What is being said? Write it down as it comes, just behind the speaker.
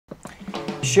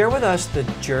Share with us the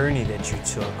journey that you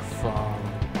took from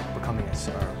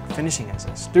finishing as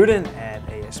a student at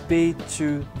ASB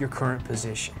to your current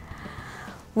position.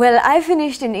 Well, I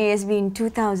finished in ASB in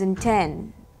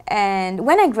 2010, and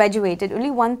when I graduated,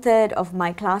 only 1/3 of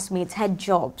my classmates had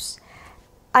jobs.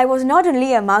 I was not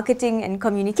only a marketing and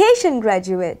communication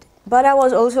graduate, but I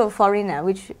was also a foreigner,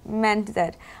 which meant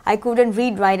that I couldn't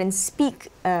read, write and speak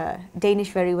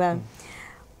Danish very well.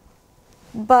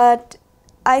 But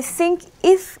I think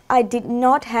if I did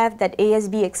not have that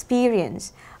ASB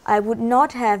experience, I would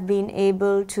not have been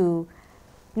able to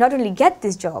not only get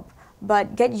this job, but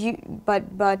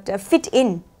fit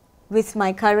in with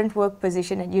my current work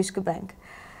position at Jyske Bank,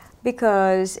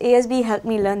 because ASB helped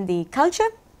me learn the culture,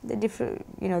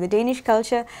 the Danish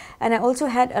culture, and I also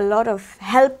had a lot of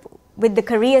help with the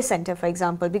career center, for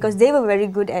example, because they were very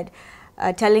good at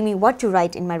telling me what to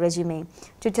write in my resume.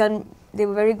 They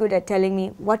were very good at telling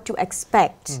me what to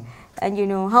expect and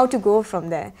how to go from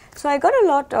there. So I got a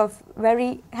lot of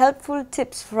very helpful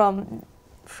tips from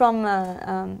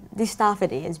the staff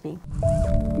at ASB.